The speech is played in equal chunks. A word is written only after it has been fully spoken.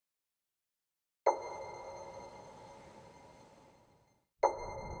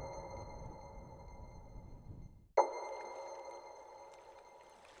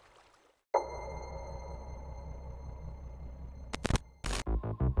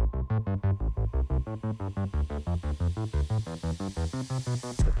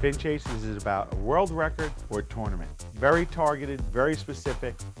Fin Chasers is about a world record or a tournament. Very targeted, very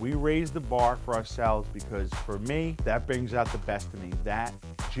specific. We raise the bar for ourselves because for me, that brings out the best of me. That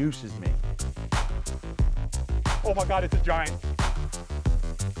juices me. Oh my God, it's a giant.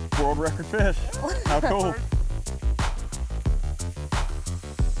 World record fish. How cool.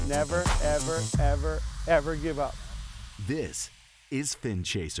 Never, ever, ever, ever give up. This is Fin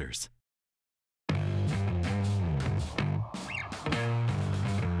Chasers.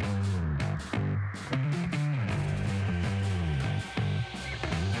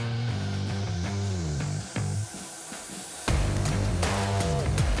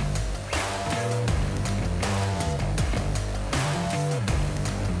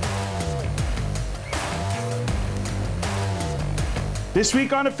 This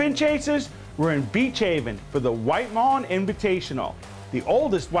week on the Fin Chasers, we're in Beach Haven for the White Marlin Invitational, the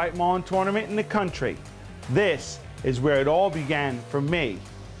oldest White Marlin tournament in the country. This is where it all began for me,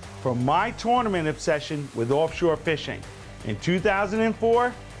 from my tournament obsession with offshore fishing. In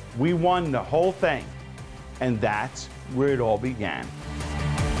 2004, we won the whole thing, and that's where it all began.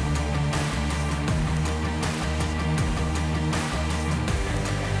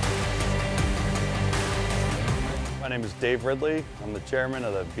 My name is Dave Ridley. I'm the chairman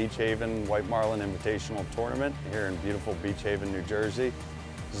of the Beach Haven White Marlin Invitational Tournament here in beautiful Beach Haven, New Jersey.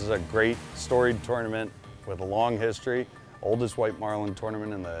 This is a great storied tournament with a long history, oldest White Marlin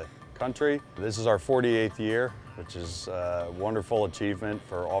tournament in the country. This is our 48th year, which is a wonderful achievement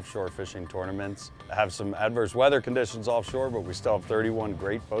for offshore fishing tournaments. I have some adverse weather conditions offshore, but we still have 31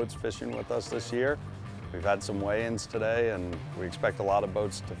 great boats fishing with us this year. We've had some weigh-ins today, and we expect a lot of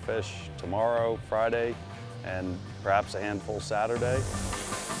boats to fish tomorrow, Friday, and perhaps a handful Saturday.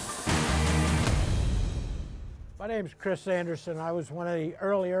 My name is Chris Anderson. I was one of the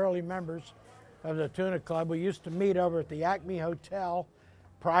early members of the Tuna Club. We used to meet over at the Acme Hotel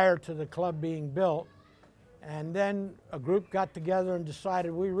prior to the club being built. And then a group got together and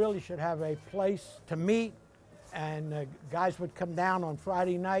decided we really should have a place to meet, and guys would come down on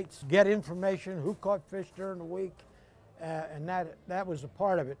Friday nights, get information, who caught fish during the week, and that was a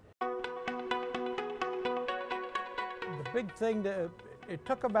part of it. The big thing, it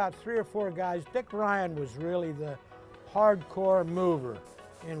took about 3 or 4 guys. Dick Ryan was really the hardcore mover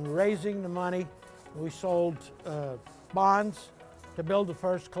in raising the money. We sold bonds to build the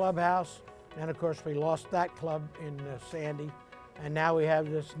first clubhouse, and of course we lost that club in Sandy, and now we have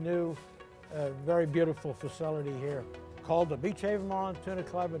this new, very beautiful facility here called the Beach Haven Marlin Tuna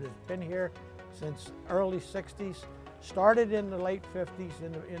Club. It has been here since early 60s, started in the late 50s,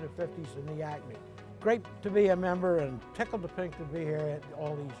 in the 50s in the Acme. Great to be a member and tickled to pink to be here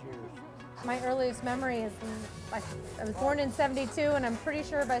all these years. My earliest memory is I was born in '72, and I'm pretty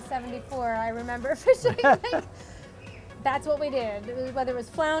sure by '74 I remember fishing. That's what we did, whether it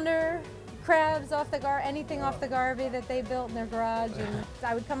was flounder, crabs off the anything off the Garvey that they built in their garage. And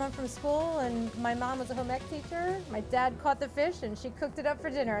I would come home from school, and my mom was a home ec teacher. My dad caught the fish, and she cooked it up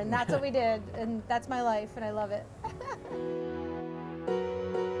for dinner, and that's what we did. And that's my life, and I love it.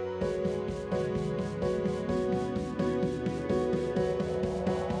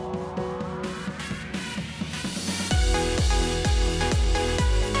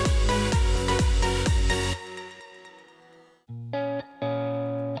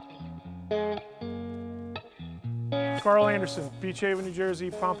 Carl Anderson, Beach Haven, New Jersey,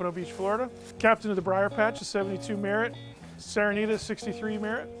 Pompano Beach, Florida. Captain of the Briar Patch, a 72 Merit, Serenita, 63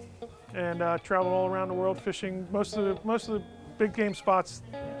 Merit, and traveled all around the world fishing most of the big game spots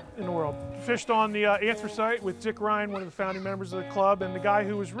in the world. Fished on the Anthracite with Dick Ryan, one of the founding members of the club, and the guy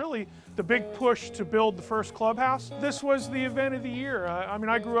who was really the big push to build the first clubhouse. This was the event of the year. I mean,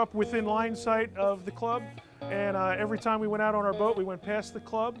 I grew up within line sight of the club, and every time we went out on our boat, we went past the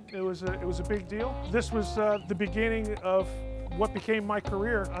club. It was a big deal. This was the beginning of what became my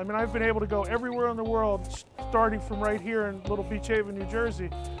career. I mean, I've been able to go everywhere in the world, starting from right here in little Beach Haven, New Jersey.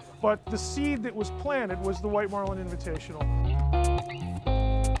 But the seed that was planted was the White Marlin Invitational.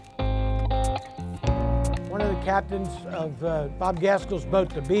 One of the captains of Bob Gaskell's boat,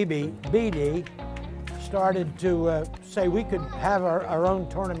 the BD, started to say we could have our own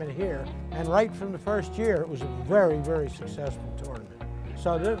tournament here. And right from the first year, it was a very, very successful tournament.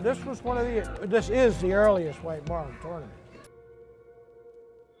 So this is the earliest White Marlin tournament.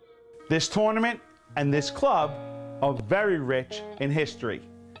 This tournament and this club are very rich in history.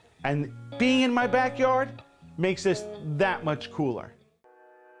 And being in my backyard makes this that much cooler.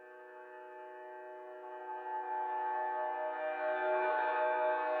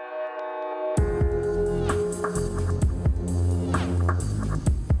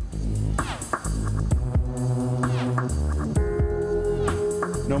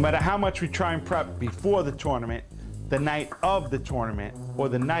 No matter how much we try and prep before the tournament, the night of the tournament, or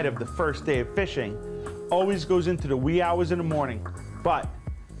the night of the first day of fishing, always goes into the wee hours in the morning. But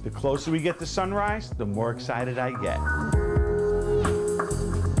the closer we get to sunrise, the more excited I get.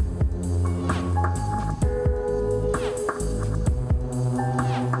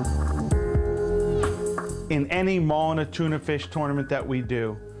 In any marlin or tuna fish tournament that we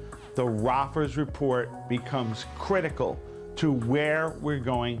do, the Roffers report becomes critical to where we're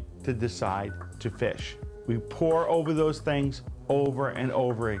going to decide to fish. We pore over those things over and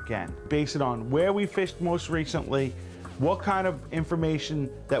over again. Base it on where we fished most recently, what kind of information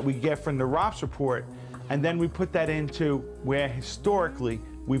that we get from the Roffs report, and then we put that into where historically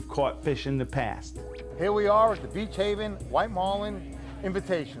we've caught fish in the past. Here we are at the Beach Haven White Marlin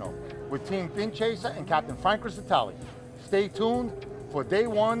Invitational with Team Fin Chaser and Captain Frank Crisitali. Stay tuned for day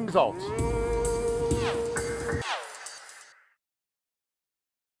one results.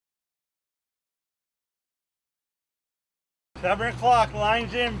 7 o'clock,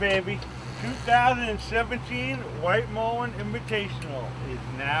 lines in, baby. 2017 White Marlin Invitational is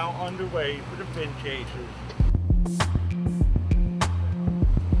now underway for the Fin Chasers.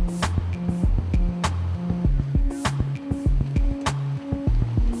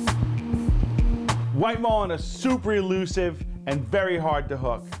 White marlin are super elusive and very hard to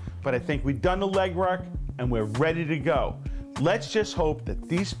hook, but I think we've done the legwork and we're ready to go. Let's just hope that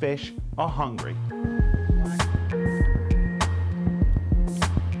these fish are hungry.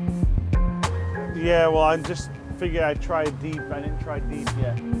 Yeah, well, I just figured I'd try deep. I didn't try deep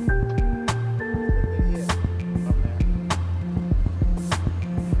yet.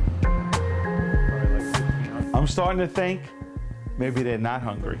 I'm starting to think maybe they're not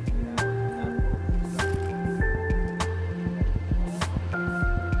hungry.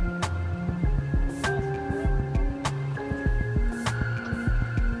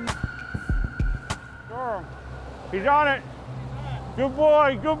 He's on it. Good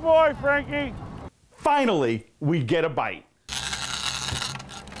boy, Frankie. Finally, we get a bite.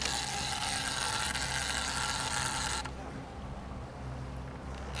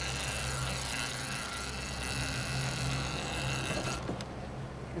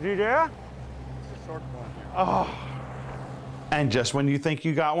 Is he there? It's a short one here. Oh. And just when you think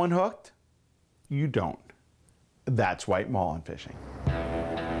you got one hooked, you don't. That's white marlin fishing.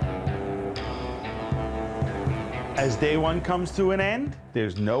 As day one comes to an end,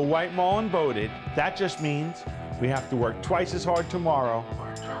 there's no white marlin boated. That just means we have to work twice as hard tomorrow. Yeah,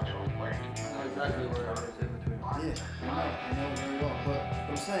 I know very well. But what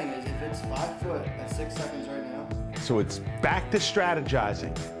I'm saying is if it's 5 foot at 6 seconds right now. So it's back to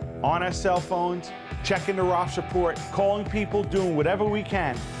strategizing. On our cell phones, checking the Roffs report, calling people, doing whatever we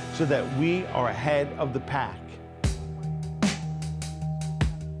can so that we are ahead of the pack.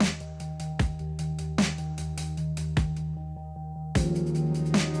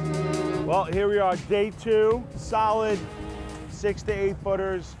 Well, here we are, day two, solid 6 to 8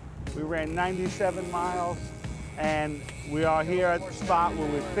 footers. We ran 97 miles, and we are here at the spot where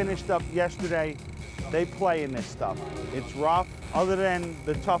we finished up yesterday. They play in this stuff. It's rough. Other than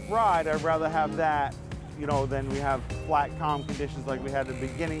the tough ride, I'd rather have that, you know, than we have flat, calm conditions like we had at the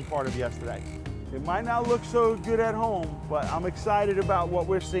beginning part of yesterday. It might not look so good at home, but I'm excited about what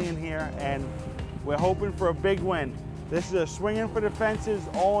we're seeing here, and we're hoping for a big win. This is a swinging for the fences,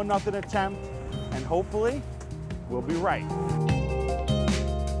 all or nothing attempt, and hopefully, we'll be right.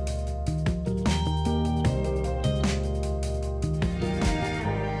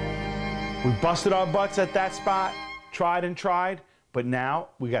 We busted our butts at that spot, tried and tried, but now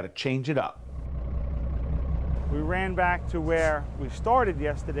we got to change it up. We ran back to where we started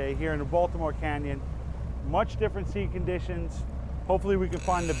yesterday here in the Baltimore Canyon. Much different sea conditions. Hopefully we can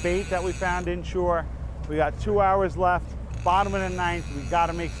find the bait that we found inshore. We got 2 hours left, bottom of the ninth. We got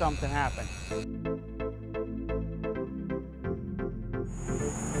to make something happen.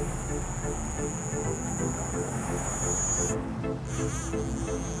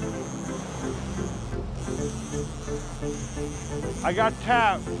 I got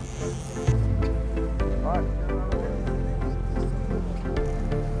tapped. All right.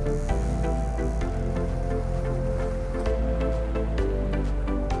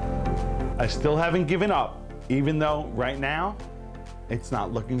 I still haven't given up, even though right now, it's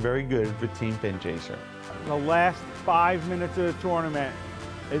not looking very good for Team Fin Chaser. The last 5 minutes of the tournament,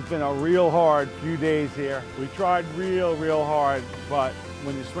 it's been a real hard few days here. We tried real hard, but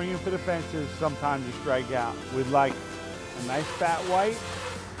when you're swinging for the fences, sometimes you strike out. We'd like a nice fat white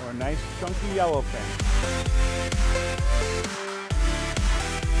or a nice chunky yellowfin.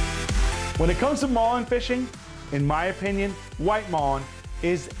 When it comes to marlin fishing, in my opinion, white marlin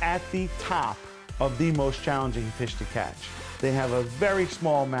is at the top of the most challenging fish to catch. They have a very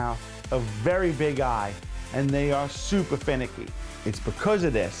small mouth, a very big eye, and they are super finicky. It's because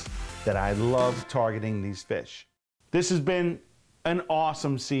of this that I love targeting these fish. This has been an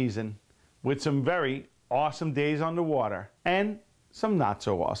awesome season with some very awesome days on the water and some not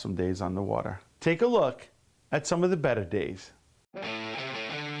so awesome days on the water. Take a look at some of the better days.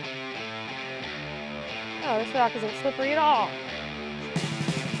 Oh, this rock isn't slippery at all.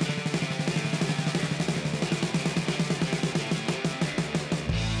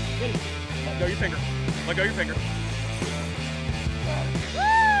 Let go your finger. Let go your finger.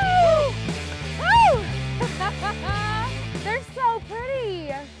 Woo! Woo! They're so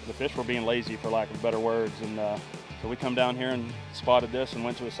pretty. The fish were being lazy, for lack of better words, and so we come down here and spotted this and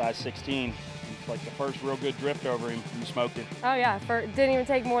went to a size 16. It's like the first real good drift over him. You smoked it. Oh yeah, didn't even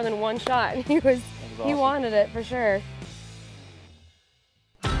take more than one shot. He awesome. wanted it for sure.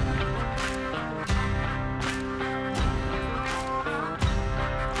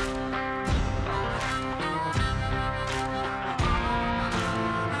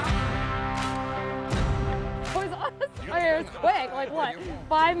 It was quick, like what,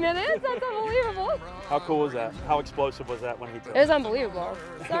 5 minutes? That's unbelievable. How cool was that? How explosive was that when he took It was unbelievable.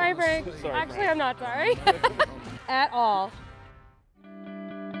 Sorry, Frank. Sorry, Actually, Frank. I'm not sorry. At all.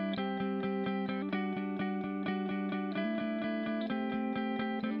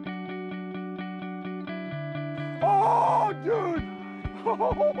 Oh, dude!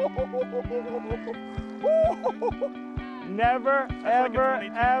 Never, ever,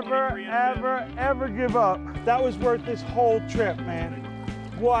 ever, ever, ever give up. That was worth this whole trip, man.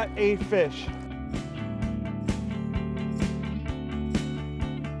 What a fish.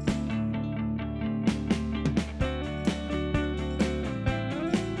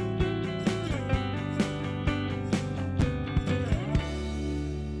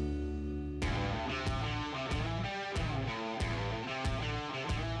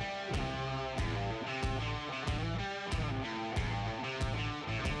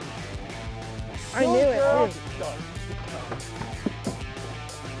 I knew it.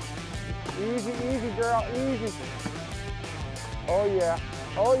 Easy, easy, girl, easy. Oh yeah,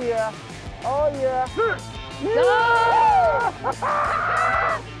 oh yeah, oh yeah.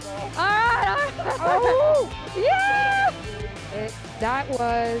 All right. Oh. Yeah!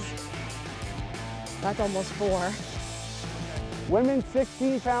 That's almost 4. Women's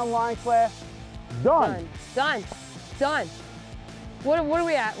 16-pound line class, done. Done. What are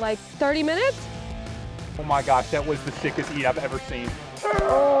we at, like 30 minutes? Oh my gosh, that was the sickest eat I've ever seen.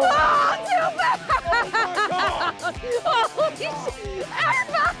 Oh, too bad! Holy shit!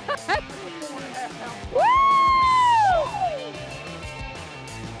 Everybody! Woo!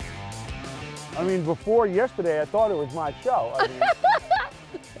 I mean, before yesterday, I thought it was my show. I mean,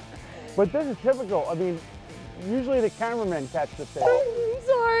 but this is typical. I mean, usually the cameramen catch the fish. I'm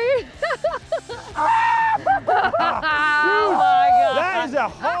sorry. Oh my God. That is a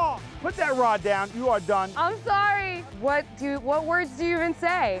haul. Put that rod down. You are done. I'm sorry. What words do you even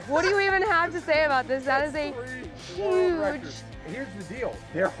say? What do you even have to say about this? That is a huge. Here's the deal.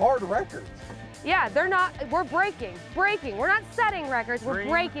 They're hard records. Yeah, they're not. We're breaking. We're not setting records. We're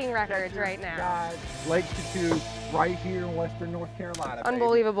breaking records right now. Guys, Lake Chatu, right here in Western North Carolina.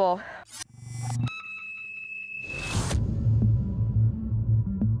 Unbelievable.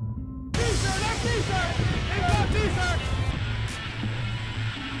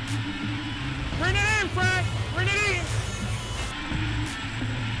 Bring it in, Frank! Bring it in!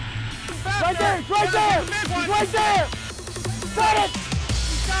 Right there! It's right there! It's right there! Got it!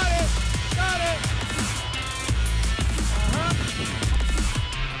 Got it! Got it!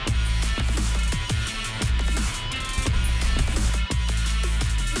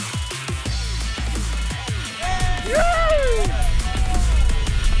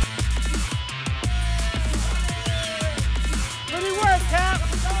 Pretty work, Cap!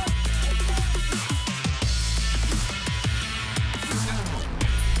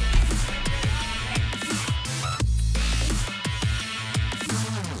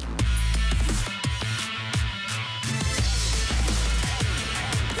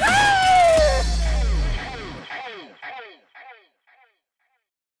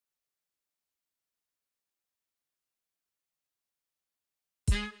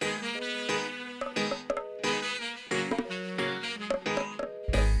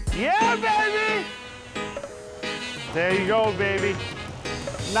 Yeah, baby! There you go, baby.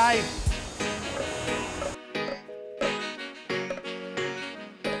 Nice.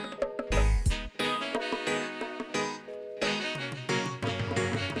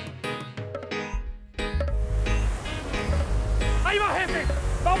 Ahí va, jefe.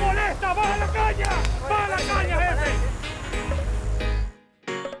 ¡Va molesta! ¡Baja la caña! ¡Baja la caña, jefe!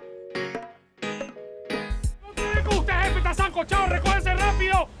 ¡No te gusta, jefe! ¡Está sancochado! ¡Recógese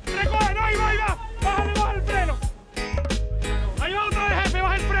rápido! ¡Recoge! ¡No, ahí va, ahí va! ¡Bájale, baja el freno! ¡Ahí va otra vez, jefe!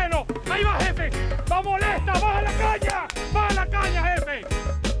 ¡Baja el freno! ¡Ahí va, jefe! ¡Va molesta! ¡Baja la caña! ¡Baja la caña, jefe!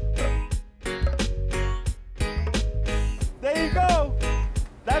 There you go.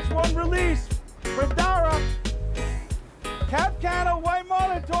 That's one release for Dara. Cap Cana White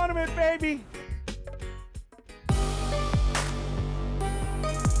Marlin Tournament, baby.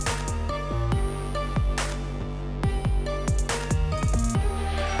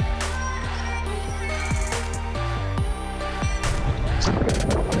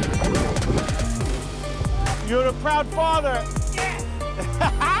 You're the proud father. Yes.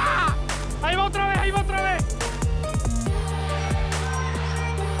 Ahí va otra vez, ahí va otra vez.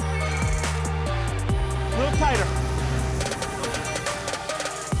 A little tighter.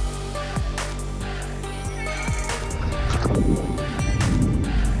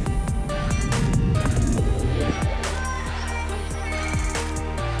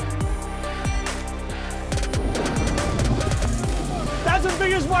 That's the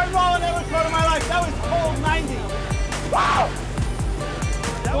biggest white marlin I ever caught in my life. That was cold 90. Wow!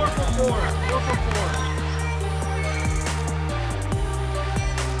 4 for 4. 4 for 4.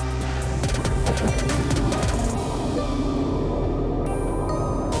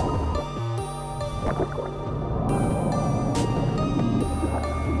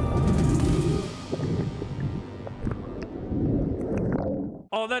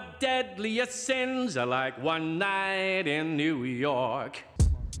 All the deadliest sins are like one night in New York.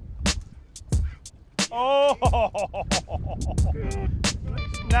 Oh!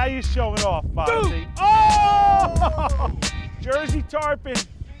 Now you're showing off, Fonzie. Oh! Jersey tarpon.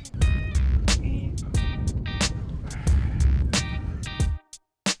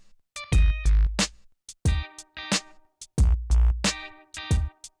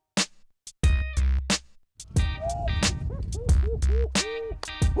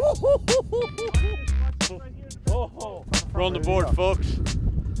 We're on the board, folks.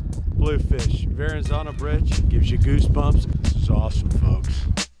 Bluefish, Verrazano Bridge, gives you goosebumps. This is awesome, folks.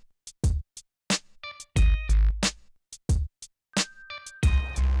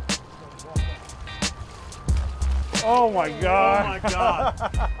 Oh my God. Oh my God.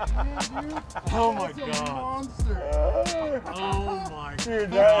 Oh my God. Oh my Dude,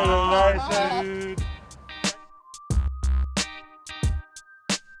 God. that is a nice Dude.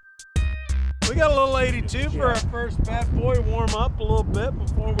 We got a little 82 for our first bad boy warm up a little bit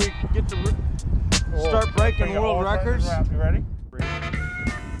before we get to start breaking world records. You ready?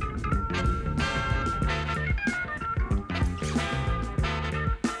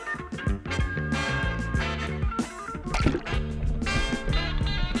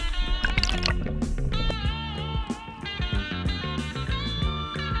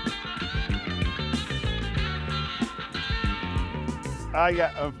 I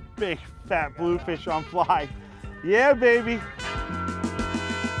got a big fat bluefish on fly. Yeah, baby.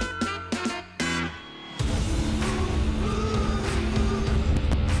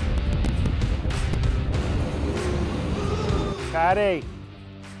 Patty,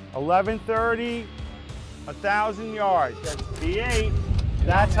 1130, 1,000 yards. That's B8.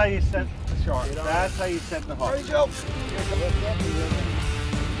 That's how you scent the shark. That's how you scent the hook. There you go.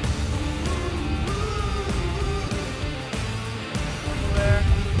 There.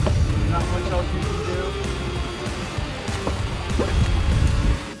 Not much else you can do.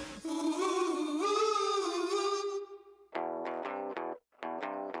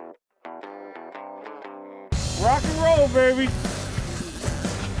 Rock and roll, baby.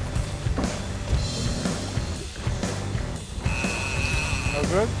 No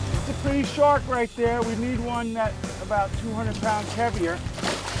good? It's a pretty shark right there. We need one that's about 200 pounds heavier.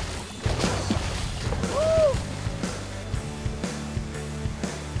 Woo!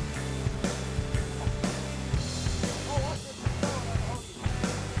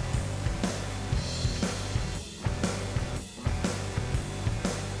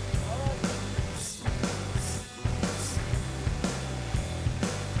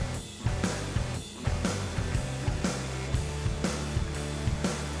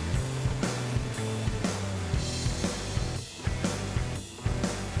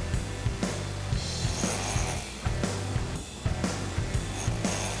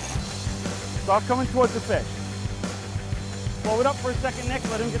 Start coming towards the fish. Blow it up for a second, Nick.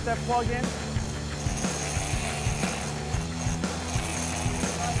 Let him get that plug in.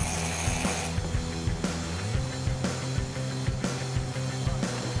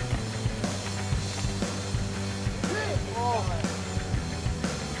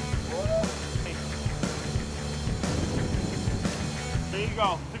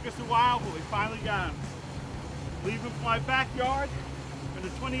 go. Took us a while, but we finally got him. Leaving from my backyard in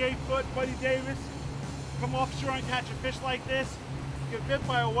a 28-foot Buddy Davis. Come offshore and catch a fish like this. Get bit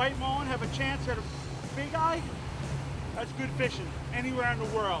by a white marlin, have a chance at a big eye. That's good fishing anywhere in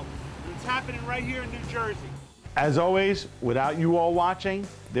the world. And it's happening right here in New Jersey. As always, without you all watching,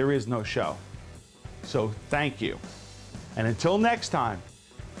 there is no show. So thank you. And until next time,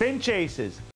 fin chasers,